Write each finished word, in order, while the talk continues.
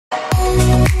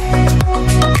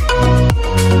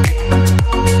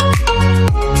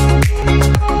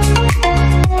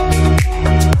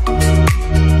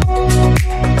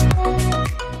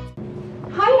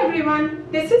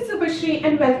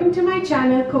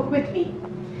Cook With Me.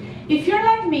 If you're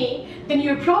like me, then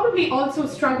you're probably also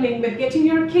struggling with getting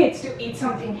your kids to eat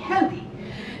something healthy.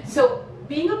 So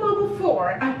being a mom of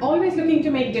four, I'm always looking to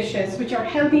make dishes which are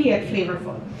healthy yet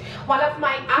flavorful. One of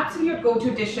my absolute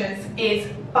go-to dishes is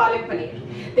Palak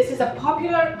Paneer. This is a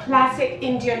popular classic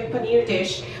Indian paneer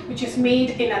dish which is made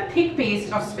in a thick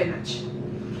paste of spinach.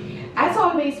 As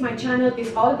always, my channel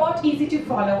is all about easy to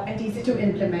follow and easy to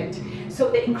implement. So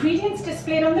the ingredients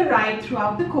displayed on the right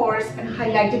throughout the course and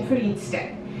highlighted for each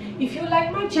step. If you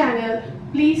like my channel,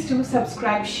 please do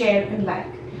subscribe, share and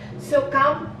like. So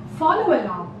come, follow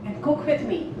along and cook with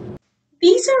me.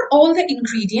 These are all the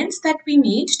ingredients that we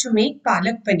need to make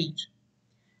Palak Paneer.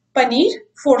 Paneer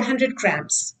 400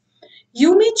 grams.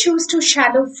 You may choose to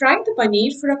shallow fry the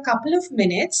paneer for a couple of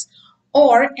minutes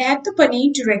or add the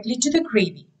paneer directly to the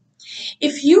gravy.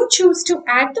 If you choose to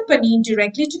add the paneer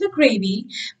directly to the gravy,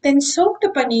 then soak the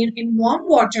paneer in warm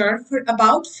water for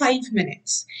about 5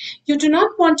 minutes. You do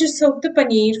not want to soak the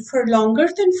paneer for longer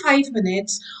than 5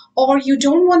 minutes, or you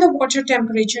don't want the water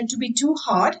temperature to be too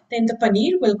hot, then the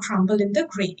paneer will crumble in the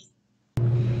gravy.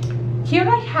 Here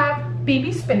I have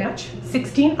baby spinach,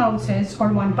 16 ounces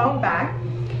or 1 pound bag.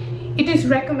 It is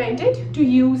recommended to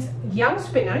use young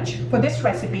spinach for this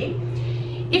recipe.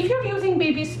 If you're using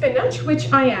baby spinach,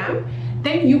 which I am,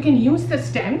 then you can use the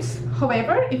stems.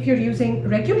 However, if you're using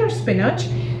regular spinach,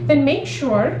 then make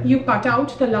sure you cut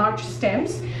out the large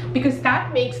stems because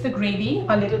that makes the gravy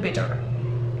a little bitter.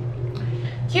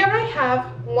 Here I have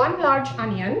 1 large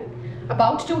onion,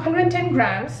 about 210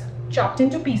 grams, chopped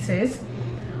into pieces,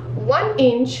 1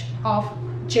 inch of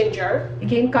ginger,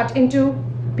 again cut into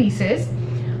pieces,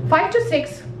 5 to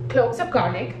 6 cloves of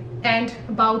garlic, and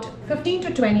about 15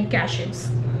 to 20 cashews.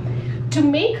 To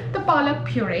make the palak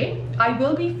puree, I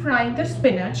will be frying the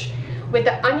spinach with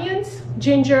the onions,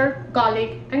 ginger,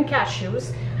 garlic and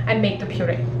cashews and make the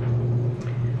puree.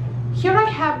 Here I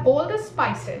have all the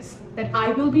spices that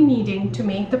I will be needing to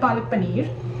make the palak paneer.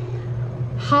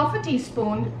 Half a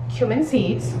teaspoon cumin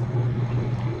seeds,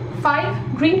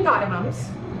 5 green cardamoms,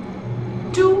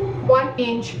 2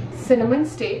 1-inch cinnamon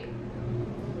stick,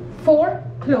 4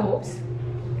 cloves,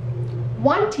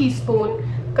 1 teaspoon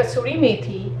kasuri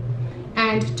methi,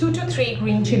 and 2 to 3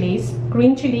 green chilies.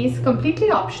 Green chilies completely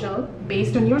optional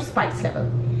based on your spice level.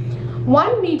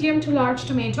 1 medium to large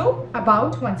tomato,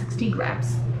 about 160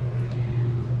 grams.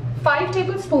 5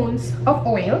 tablespoons of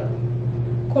oil,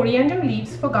 coriander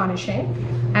leaves for garnishing,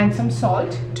 and some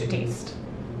salt to taste.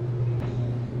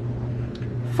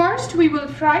 First, we will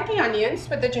fry the onions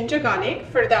with the ginger garlic.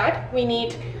 For that, we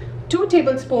need 2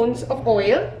 tablespoons of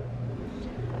oil,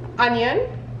 onion,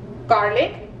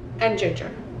 garlic and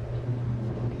ginger.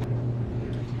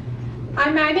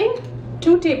 I'm adding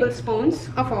 2 tablespoons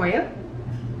of oil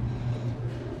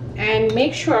and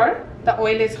make sure the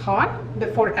oil is hot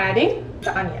before adding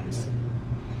the onions.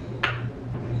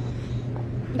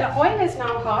 The oil is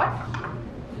now hot,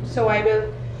 so I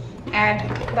will add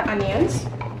the onions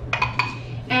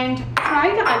and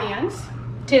fry the onions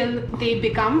till they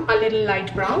become a little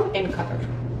light brown in color.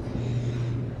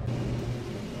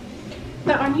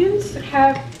 The onions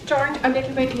have turned a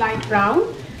little bit light brown.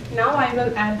 Now I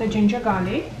will add the ginger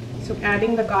garlic. So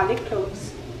adding the garlic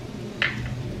cloves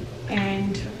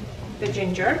and the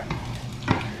ginger.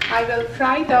 I will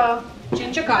fry the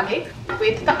ginger garlic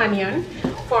with the onion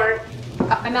for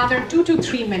another 2 to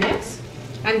 3 minutes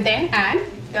and then add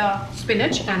the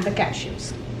spinach and the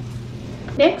cashews.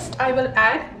 Next I will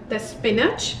add the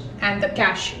spinach and the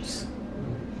cashews.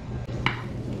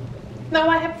 Now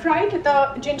I have fried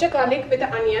the ginger garlic with the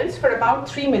onions for about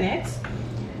 3 minutes.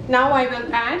 Now I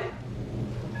will add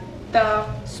the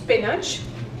spinach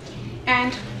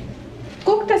and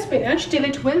cook the spinach till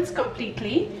it wilts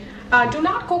completely. Do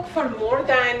not cook for more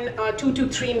than 2 to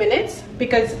 3 minutes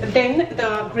because then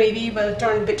the gravy will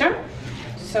turn bitter.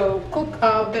 So cook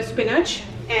the spinach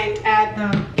and add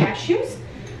the cashews.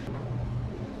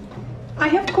 I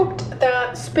have cooked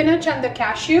the spinach and the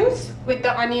cashews with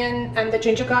the onion and the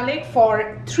ginger garlic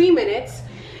for 3 minutes.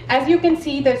 As you can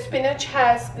see, the spinach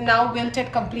has now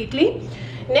wilted completely.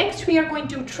 Next, we are going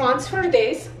to transfer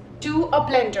this to a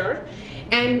blender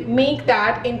and make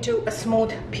that into a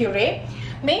smooth puree.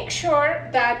 Make sure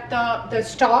that the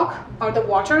stock or the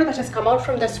water that has come out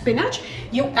from the spinach,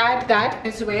 you add that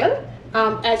as well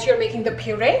as you're making the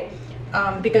puree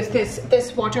because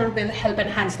this water will help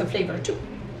enhance the flavor too.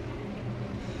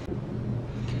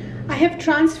 I have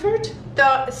transferred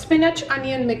the spinach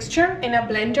onion mixture in a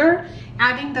blender,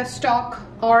 adding the stock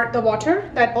or the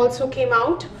water that also came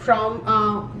out from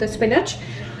the spinach.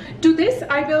 To this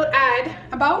I will add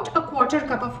about a 1/4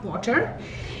 cup of water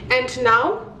and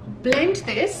now blend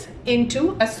this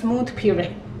into a smooth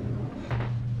puree.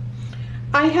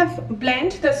 I have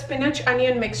blended the spinach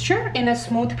onion mixture in a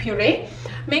smooth puree.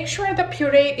 Make sure the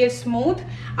puree is smooth.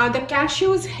 The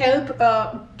cashews help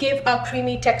give a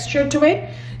creamy texture to it.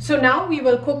 So now we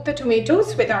will cook the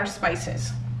tomatoes with our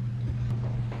spices.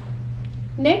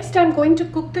 Next, I'm going to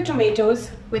cook the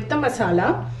tomatoes with the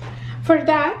masala. For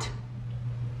that,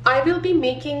 I will be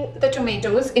making the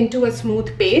tomatoes into a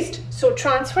smooth paste. So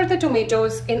transfer the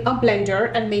tomatoes in a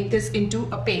blender and make this into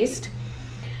a paste.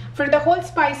 For the whole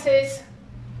spices,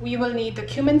 we will need the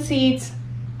cumin seeds,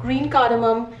 green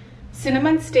cardamom,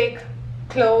 cinnamon stick,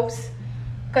 cloves,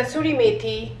 kasuri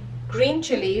methi, green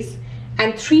chilies,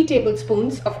 and 3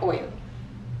 tablespoons of oil.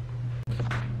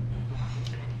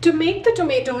 To make the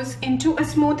tomatoes into a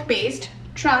smooth paste,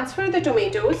 transfer the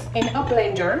tomatoes in a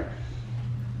blender,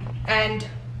 and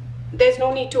there's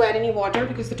no need to add any water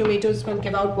because the tomatoes will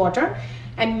give out water,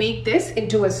 and make this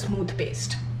into a smooth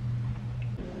paste.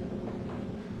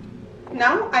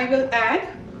 Now I will add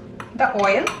the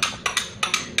oil.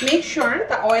 Make sure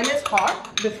the oil is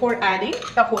hot before adding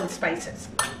the whole spices.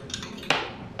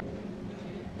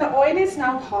 The oil is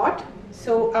now hot,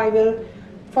 so I will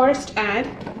first add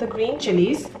the green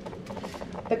chilies,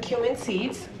 the cumin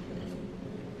seeds,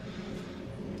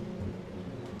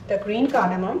 the green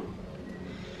cardamom,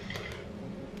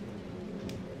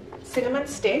 cinnamon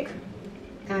stick,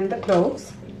 and the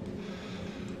cloves.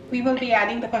 We will be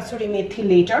adding the kasuri methi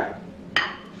later.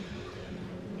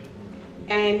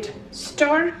 And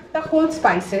stir the whole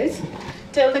spices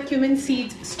till the cumin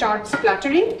seeds start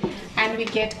spluttering and we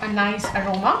get a nice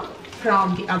aroma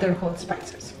from the other whole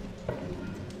spices.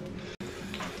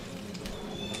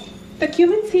 The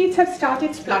cumin seeds have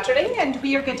started spluttering and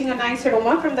we are getting a nice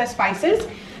aroma from the spices.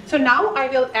 So now I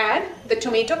will add the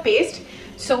tomato paste.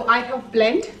 So I have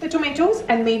blended the tomatoes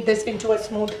and made this into a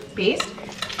smooth paste.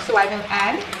 So I will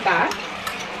add that.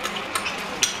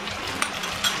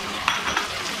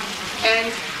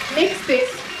 And mix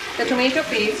the tomato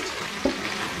paste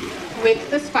with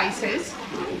the spices.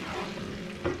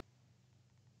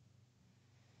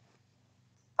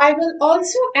 I will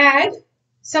also add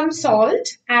some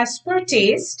salt as per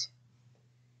taste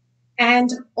and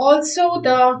also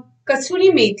the kasuri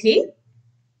methi,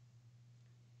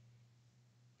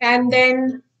 and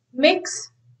then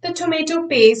mix the tomato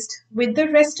paste with the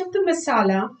rest of the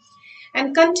masala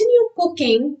and continue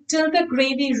cooking till the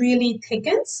gravy really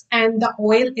thickens and the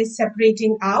oil is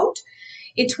separating out.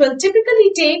 It will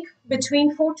typically take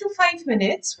between 4 to 5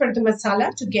 minutes for the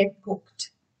masala to get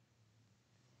cooked.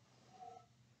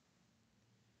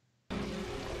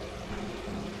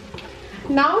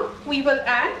 Now we will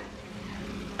add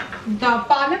the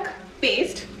palak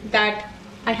paste that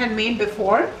I had made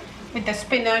before with the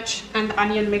spinach and the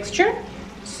onion mixture.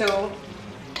 So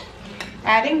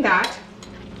adding that,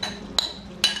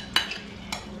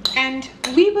 and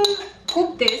we will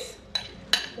cook this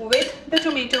with the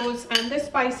tomatoes and the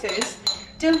spices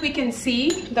till we can see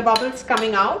the bubbles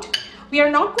coming out. We are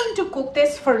not going to cook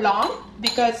this for long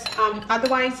because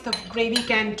otherwise the gravy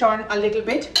can turn a little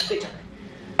bit bitter.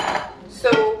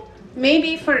 So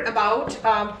maybe for about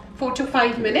 4 to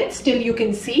 5 minutes till you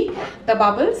can see the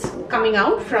bubbles coming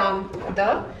out from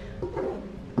the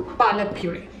palak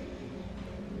puree.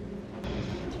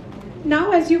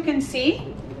 Now as you can see,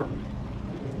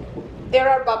 there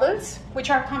are bubbles which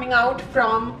are coming out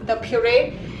from the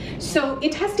puree. So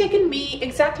it has taken me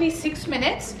exactly 6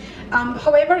 minutes.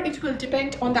 However, it will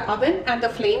depend on the oven and the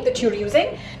flame that you're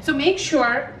using. So make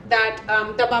sure that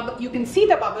you can see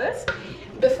the bubbles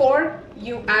before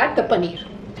you add the paneer.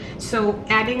 So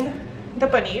adding the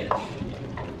paneer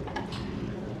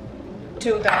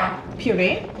to the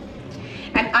puree,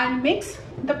 and I'll mix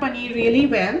the paneer really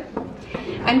well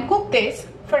and cook this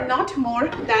for not more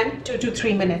than 2 to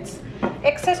 3 minutes.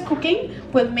 Excess cooking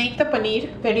will make the paneer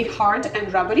very hard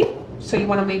and rubbery, so you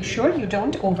want to make sure you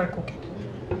don't overcook it.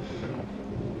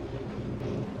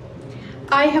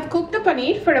 I have cooked the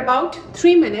paneer for about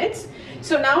 3 minutes.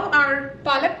 So now our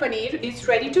palak paneer is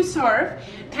ready to serve.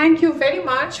 Thank you very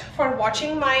much for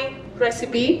watching my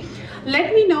recipe.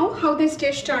 Let me know how this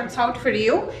dish turns out for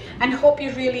you and hope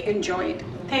you really enjoyed.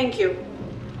 Thank you.